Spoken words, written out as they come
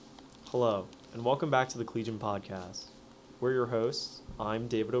Hello, and welcome back to the Collegian Podcast. We're your hosts. I'm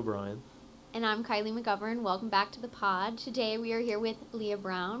David O'Brien. And I'm Kylie McGovern. Welcome back to the pod. Today we are here with Leah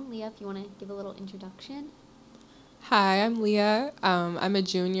Brown. Leah, if you want to give a little introduction. Hi, I'm Leah. I'm a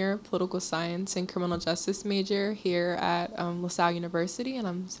junior political science and criminal justice major here at Salle University, and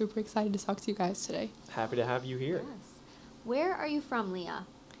I'm super excited to talk to you guys today. Happy to have you here. Yes. Where are you from, Leah?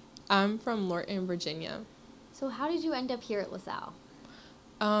 I'm from Lorton, Virginia. So how did you end up here at LaSalle?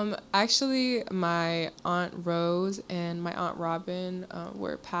 Actually, my Aunt Rose and my Aunt Robin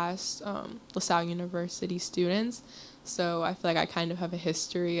were past LaSalle University students, so I feel like I kind of have a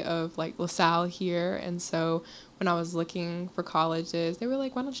history of like LaSalle here, and so when I was looking for colleges, they were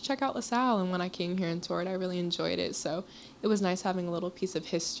like, why don't you check out LaSalle? And when I came here and toured, I really enjoyed it, so it was nice having a little piece of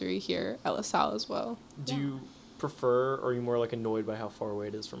history here at LaSalle as well. Do you prefer, or are you more like annoyed by how far away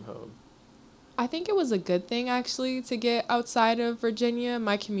it is from home? I think it was a good thing, actually, to get outside of Virginia.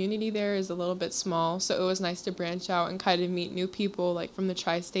 My community there is a little bit small, so it was nice to branch out and kind of meet new people, like from the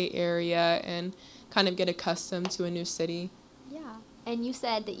tri-state area, and kind of get accustomed to a new city. Yeah. And you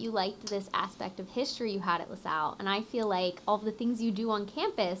said that you liked this aspect of history you had at LaSalle, and I feel like all of the things you do on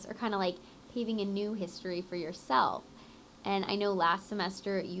campus are kind of like paving a new history for yourself. And I know last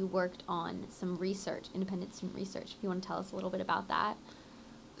semester you worked on some research, independent student research. If you want to tell us a little bit about that.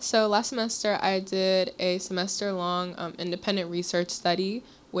 So last semester, I did a semester-long independent research study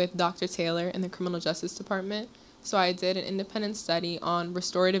with Dr. Taylor in the Criminal Justice Department. So I did an independent study on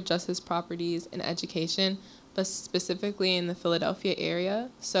restorative justice properties in education, but specifically in the Philadelphia area.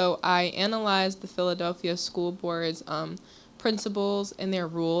 So I analyzed the Philadelphia School Board's principles and their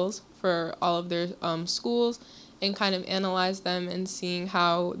rules for all of their schools, and kind of analyze them and seeing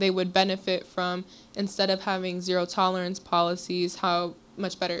how they would benefit from, instead of having zero tolerance policies, how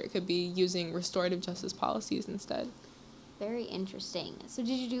much better it could be using restorative justice policies instead. Very interesting. So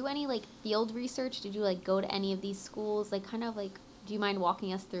did you do any like field research? Did you like go to any of these schools? Like kind of like, do you mind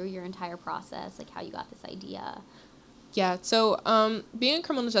walking us through your entire process, like how you got this idea? Yeah, so being a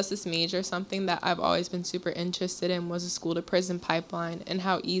criminal justice major, something that I've always been super interested in was a school to prison pipeline and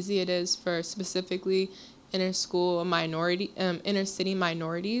how easy it is for specifically inner city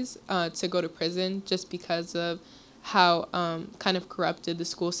minorities to go to prison just because of how kind of corrupted the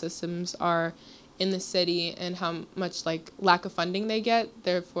school systems are in the city and how much like lack of funding they get.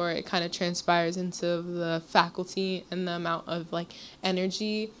 Therefore, it kind of transpires into the faculty and the amount of like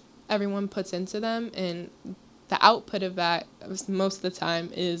energy everyone puts into them, and the output of that most of the time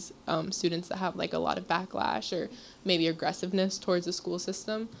is students that have like a lot of backlash or maybe aggressiveness towards the school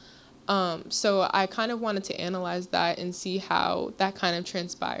system. So I kind of wanted to analyze that and see how that kind of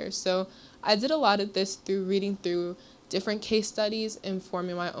transpires. So I did a lot of this through reading through different case studies and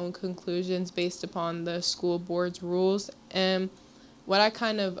forming my own conclusions based upon the school board's rules. And what I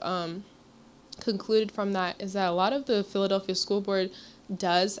kind of concluded from that is that a lot of the Philadelphia School Board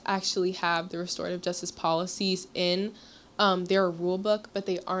does actually have the restorative justice policies in their rule book, but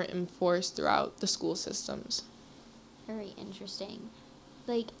they aren't enforced throughout the school systems. Very interesting.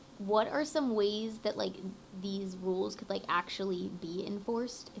 Like, what are some ways that like these rules could like actually be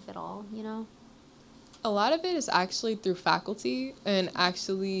enforced, if at all, you know? A lot of it is actually through faculty and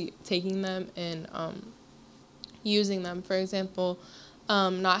actually taking them and using them. For example,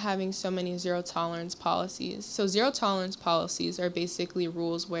 not having so many zero tolerance policies. So zero tolerance policies are basically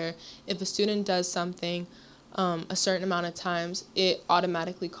rules where if a student does something a certain amount of times, it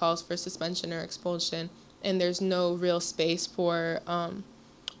automatically calls for suspension or expulsion, and there's no real space for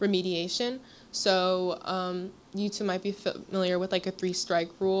remediation. So you two might be familiar with like a 3-strike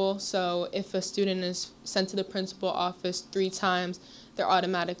rule. So if a student is sent to the principal office 3 times, they're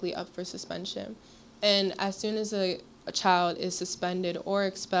automatically up for suspension. And as soon as a child is suspended or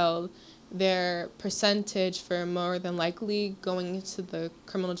expelled, their percentage for more than likely going into the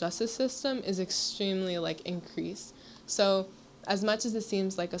criminal justice system is extremely like increased. So as much as it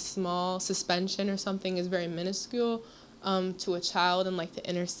seems like a small suspension or something is very minuscule, to a child in like the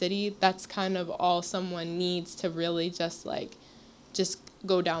inner city, that's kind of all someone needs to really just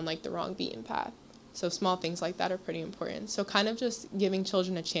go down like the wrong beaten path. So small things like that are pretty important. So kind of just giving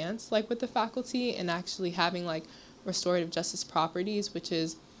children a chance like with the faculty and actually having like restorative justice properties, which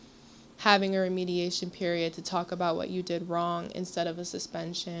is having a remediation period to talk about what you did wrong instead of a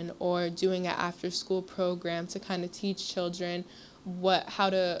suspension, or doing an after school program to kind of teach children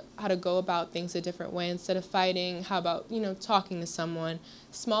how to go about things a different way instead of fighting. How about talking to someone,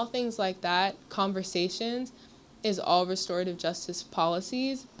 small things like that. Conversations is all restorative justice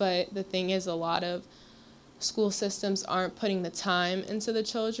policies, but the thing is, a lot of school systems aren't putting the time into the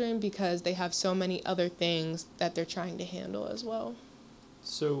children because they have so many other things that they're trying to handle as well.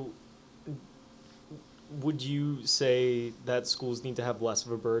 So would you say that schools need to have less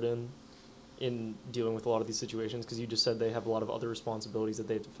of a burden in dealing with a lot of these situations? Because you just said they have a lot of other responsibilities that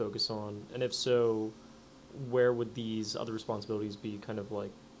they have to focus on. And if so, where would these other responsibilities be kind of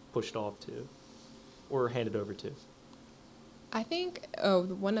like pushed off to or handed over to? I think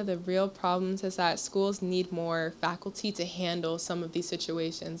one of the real problems is that schools need more faculty to handle some of these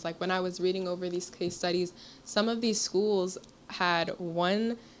situations. Like when I was reading over these case studies, some of these schools had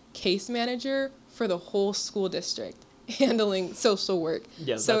one case manager for the whole school district handling social work.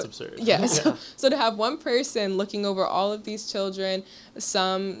 Yeah, that's absurd. Yeah, so to have one person looking over all of these children,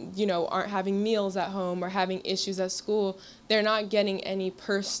 some, aren't having meals at home or having issues at school, they're not getting any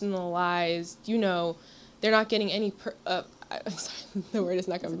personalized, they're not getting any, I'm sorry, the word is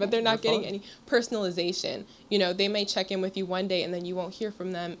not coming, but they're not getting any personalization. They may check in with you one day and then you won't hear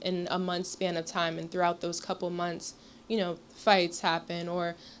from them in a month span of time. And throughout those couple months, fights happen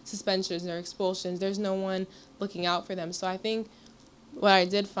or suspensions or expulsions. There's no one looking out for them. So I think what I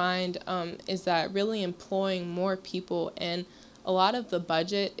did find is that really employing more people, and a lot of the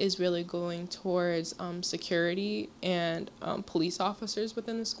budget is really going towards security and police officers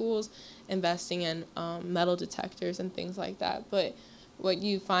within the schools, investing in metal detectors and things like that. But what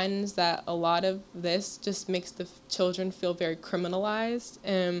you find is that a lot of this just makes the children feel very criminalized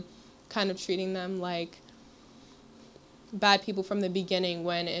and kind of treating them like bad people from the beginning,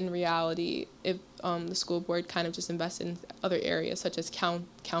 when in reality, if the school board kind of just invested in other areas such as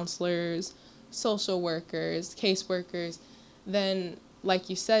counselors, social workers, caseworkers, then, like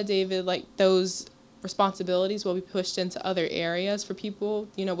you said, David, like those responsibilities will be pushed into other areas for people,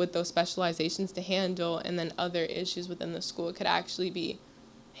 with those specializations to handle, and then other issues within the school could actually be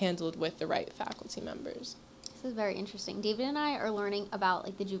handled with the right faculty members. This is very interesting. David and I are learning about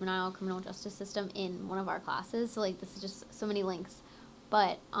like the juvenile criminal justice system in one of our classes. So like this is just so many links.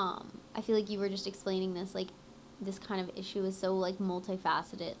 But I feel like you were just explaining this, like this kind of issue is so like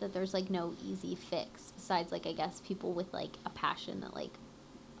multifaceted that there's like no easy fix besides like I guess people with like a passion that like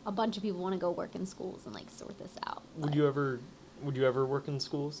a bunch of people want to go work in schools and like sort this out. Would you ever work in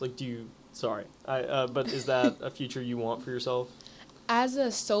schools? Like but is that a future you want for yourself? As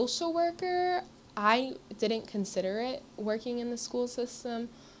a social worker, I didn't consider it working in the school system,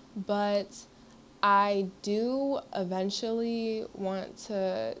 but I do eventually want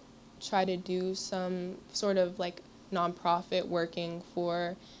to try to do some sort of like nonprofit working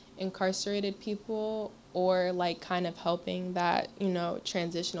for incarcerated people, or like kind of helping that,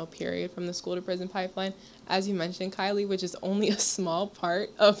 transitional period from the school to prison pipeline. As you mentioned, Kylie, which is only a small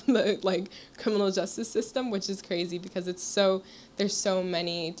part of the like criminal justice system, which is crazy because there's so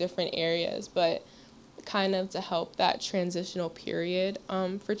many different areas, but kind of to help that transitional period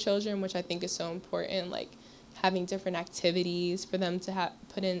for children, which I think is so important, like having different activities for them to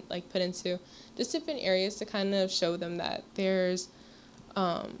put into just different areas to kind of show them that there's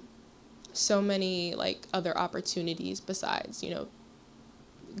so many like other opportunities besides,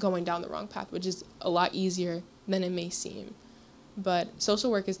 going down the wrong path, which is a lot easier than it may seem. But social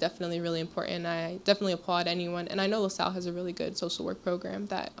work is definitely really important. I definitely applaud anyone, and I know LaSalle has a really good social work program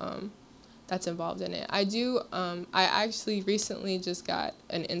that's involved in it. I actually recently just got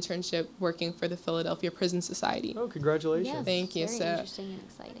an internship working for the Philadelphia Prison Society. Oh, congratulations. Yes, Thank you. Very interesting and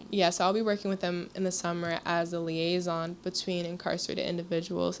exciting. Yeah, so I'll be working with them in the summer as a liaison between incarcerated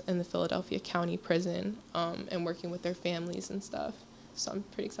individuals and the Philadelphia County Prison, and working with their families and stuff. So I'm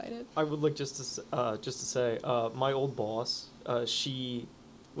pretty excited. I would like just to say, my old boss, she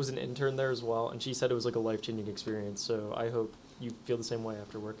was an intern there as well, and she said it was like a life-changing experience. So I hope you feel the same way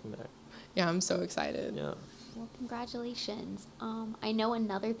after working there. Yeah, I'm so excited. Yeah. Well, congratulations. I know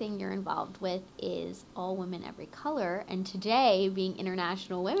another thing you're involved with is All Women Every Color, and today being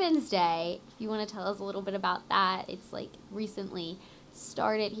International Women's Day, if you want to tell us a little bit about that, it's like recently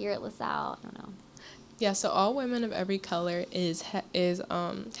started here at LaSalle. I don't know. Yeah, so All Women of Every Color is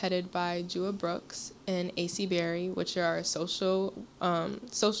headed by Jua Brooks and AC Berry, which are our social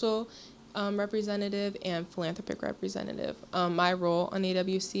representative and philanthropic representative. My role on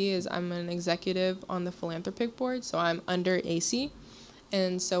AWC is I'm an executive on the philanthropic board, so I'm under AC,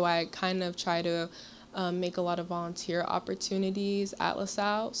 and so I kind of try to make a lot of volunteer opportunities at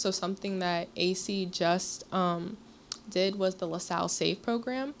LaSalle. So something that AC just did was the LaSalle Save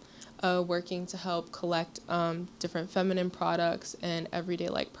program, working to help collect different feminine products and everyday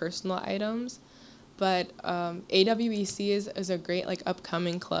like personal items. But AWEC is a great like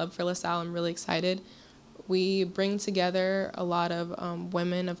upcoming club for LaSalle. I'm really excited. We bring together a lot of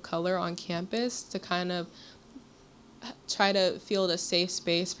women of color on campus to kind of try to field a safe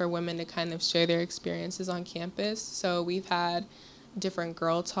space for women to kind of share their experiences on campus. So we've had different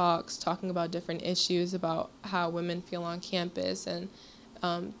girl talks, talking about different issues about how women feel on campus, and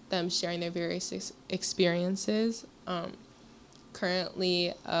them sharing their various experiences.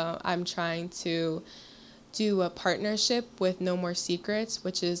 Currently, I'm trying to do a partnership with No More Secrets,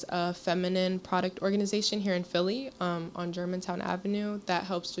 which is a feminine product organization here in Philly, on Germantown Avenue, that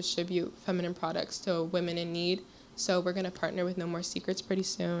helps distribute feminine products to women in need. So we're going to partner with No More Secrets pretty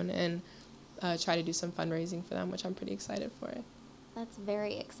soon and try to do some fundraising for them, which I'm pretty excited for. That's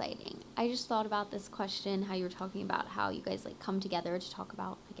very exciting. I just thought about this question, how you were talking about how you guys like come together to talk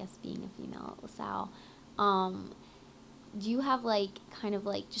about, I guess, being a female at LaSalle. Do you have like kind of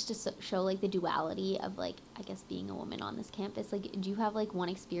like just to show like the duality of like, I guess, being a woman on this campus? Like, do you have like one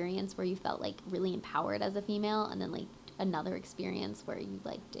experience where you felt like really empowered as a female, and then like another experience where you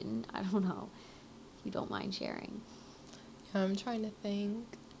like didn't? I don't know if you don't mind sharing. I'm trying to think.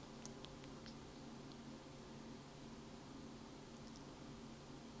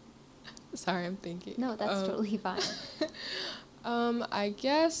 Sorry, I'm thinking. No, that's totally fine. I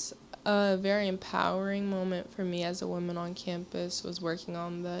guess a very empowering moment for me as a woman on campus was working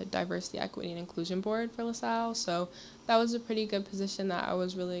on the Diversity, Equity, and Inclusion Board for LaSalle. So that was a pretty good position that I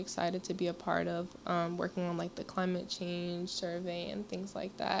was really excited to be a part of, working on like the climate change survey and things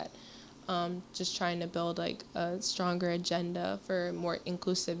like that. Just trying to build like a stronger agenda for more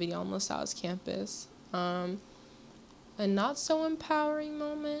inclusivity on LaSalle's campus. A not so empowering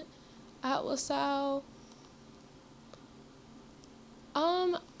moment at LaSalle.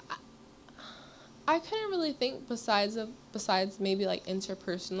 I couldn't really think besides maybe like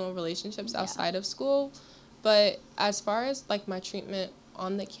interpersonal relationships outside of school, but as far as like my treatment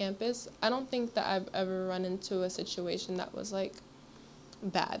on the campus, I don't think that I've ever run into a situation that was like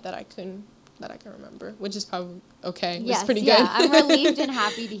bad that I can remember, which is probably okay. Yes, it's pretty yeah, good. I'm relieved and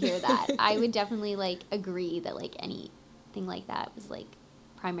happy to hear that. I would definitely like agree that like anything like that was like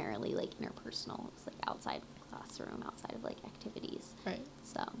primarily like interpersonal. It was like outside of the classroom, outside of like activities. Right.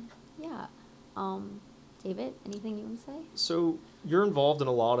 So, yeah. David, anything you want to say? So you're involved in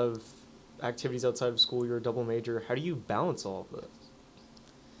a lot of activities outside of school. You're a double major. How do you balance all of this?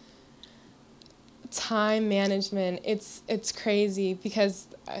 Time management, it's crazy because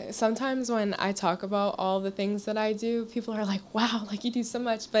sometimes when I talk about all the things that I do, people are like, wow, like you do so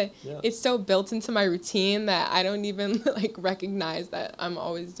much, but it's so built into my routine that I don't even like recognize that I'm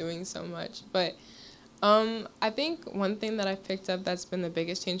always doing so much. But I think one thing that I've picked up that's been the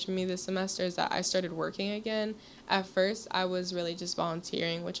biggest change for me this semester is that I started working again. At first, I was really just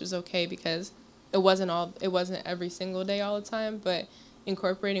volunteering, which was okay because it wasn't every single day all the time, but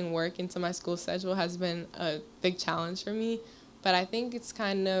incorporating work into my school schedule has been a big challenge for me. But I think it's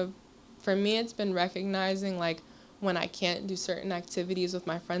kind of, for me, it's been recognizing like when I can't do certain activities with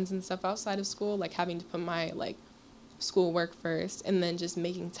my friends and stuff outside of school, like having to put my like schoolwork first and then just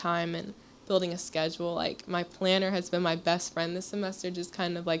making time and building a schedule. Like my planner has been my best friend this semester, just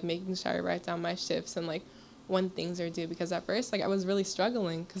kind of like making sure I write down my shifts and like when things are due, because at first like I was really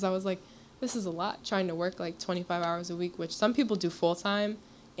struggling because I was like, this is a lot, trying to work like 25 hours a week, which some people do full time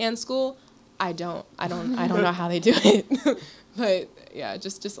and school. I don't know how they do it. But yeah,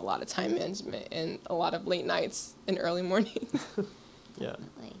 just a lot of time management and a lot of late nights and early mornings. Yeah.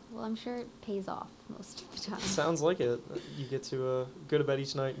 Definitely. Well, I'm sure it pays off most of the time. Sounds like it. You get to go to bed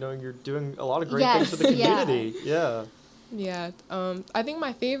each night knowing you're doing a lot of great things for the community. Yeah. Yeah. I think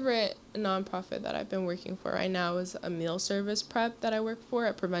my favorite nonprofit that I've been working for right now is a meal service prep that I work for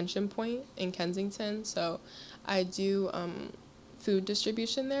at Prevention Point in Kensington. So I do food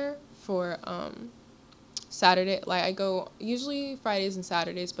distribution there for Saturday. Like I go usually Fridays and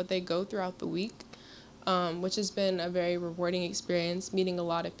Saturdays, but they go throughout the week. Which has been a very rewarding experience, meeting a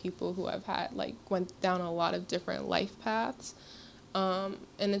lot of people who have had, like, went down a lot of different life paths. And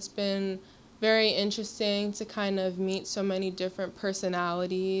it's been very interesting to kind of meet so many different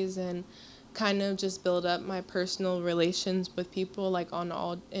personalities and kind of just build up my personal relations with people, like,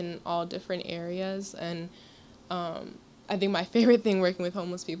 in all different areas. And I think my favorite thing working with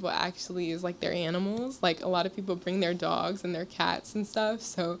homeless people actually is, like, their animals. Like, a lot of people bring their dogs and their cats and stuff,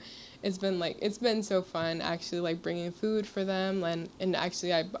 so it's been so fun actually, like bringing food for them, and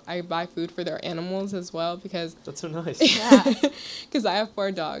actually I buy food for their animals as well because that's so nice. Yeah, because I have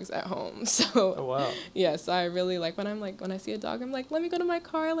 4 dogs at home. So oh wow. Yeah, so I really like when I see a dog, I'm like, let me go to my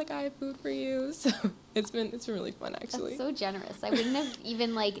car, like I have food for you. So it's been really fun actually. That's so generous. I wouldn't have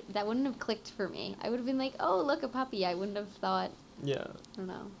even that wouldn't have clicked for me. I would have been like, oh look, a puppy. I wouldn't have thought. Yeah. I don't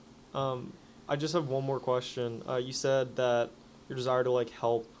know. I just have one more question. You said that your desire to like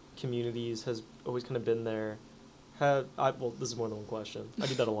help communities has always kind of been there. Well, this is more than one question. I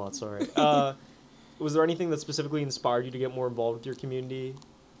do that a lot, sorry. was there anything that specifically inspired you to get more involved with your community?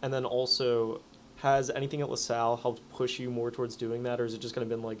 And then also, has anything at LaSalle helped push you more towards doing that, or is it just kind of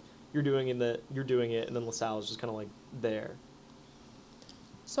been like you're doing it, and then LaSalle is just kind of like there?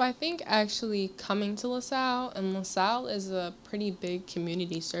 So I think actually coming to LaSalle, and LaSalle is a pretty big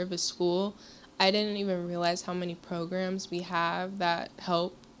community service school. I didn't even realize how many programs we have that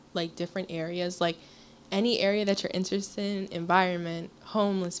help like different areas, like any area that you're interested in, environment,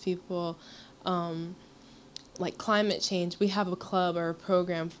 homeless people, like climate change. We have a club or a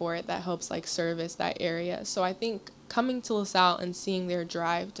program for it that helps like service that area. So I think coming to LaSalle and seeing their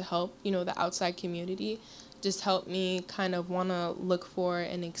drive to help, the outside community just helped me kind of want to look for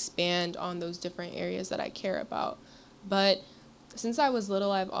and expand on those different areas that I care about. But since I was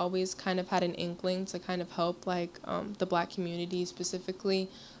little, I've always kind of had an inkling to kind of help like the Black community specifically.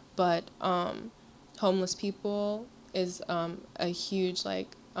 But homeless people is a huge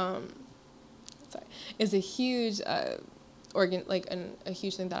is a huge a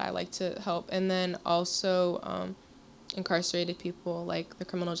huge thing that I like to help. And then also incarcerated people, like the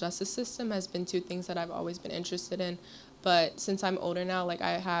criminal justice system has been two things that I've always been interested in. But since I'm older now, like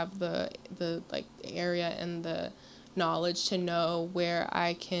I have the area and the knowledge to know where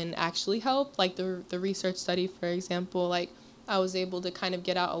I can actually help. Like the research study, for example, like I was able to kind of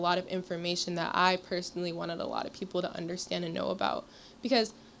get out a lot of information that I personally wanted a lot of people to understand and know about.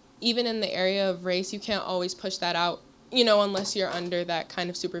 Because even in the area of race, you can't always push that out, unless you're under that kind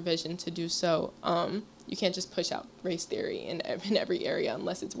of supervision to do so. You can't just push out race theory in every area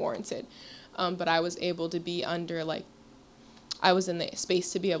unless it's warranted. But I was able to be I was in the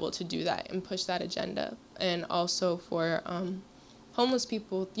space to be able to do that and push that agenda. And also for homeless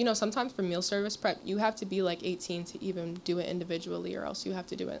people, sometimes for meal service prep, you have to be like 18 to even do it individually, or else you have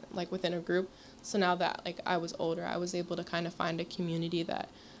to do it like within a group. So now that like I was older, I was able to kind of find a community that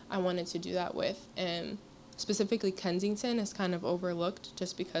I wanted to do that with. And specifically Kensington is kind of overlooked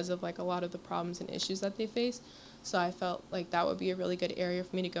just because of like a lot of the problems and issues that they face. So I felt like that would be a really good area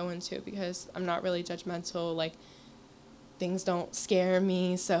for me to go into, because I'm not really judgmental, like things don't scare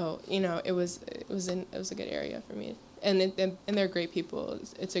me. So, it was a good area for me. And they're great people.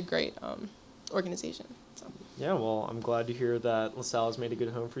 It's a great organization. So. Yeah, well, I'm glad to hear that LaSalle has made a good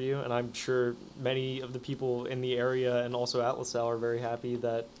home for you, and I'm sure many of the people in the area and also at LaSalle are very happy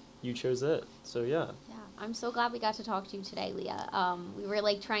that you chose it. So yeah. Yeah, I'm so glad we got to talk to you today, Leah. We were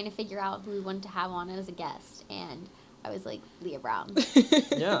like trying to figure out who we wanted to have on as a guest, and I was like, Leah Brown.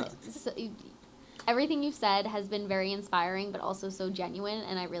 Yeah. So, everything you've said has been very inspiring, but also so genuine,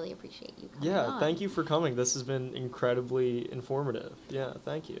 and I really appreciate you coming on. Thank you for coming. This has been incredibly informative. Yeah,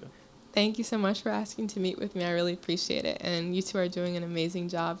 thank you. Thank you so much for asking to meet with me. I really appreciate it. And you two are doing an amazing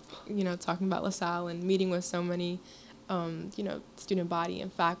job, talking about LaSalle and meeting with so many, student body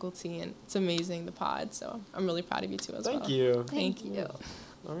and faculty. And it's amazing, the pod. So I'm really proud of you two as well. Thank you. Thank you.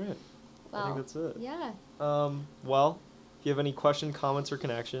 All right. Well, I think that's it. Yeah. Well, if you have any questions, comments, or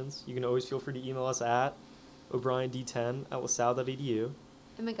connections, you can always feel free to email us at o'briend10@lasalle.edu.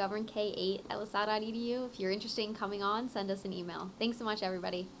 And McGovern K8 at lasalle.edu. If you're interested in coming on, send us an email. Thanks so much,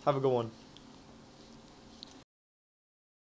 everybody. Have a good one.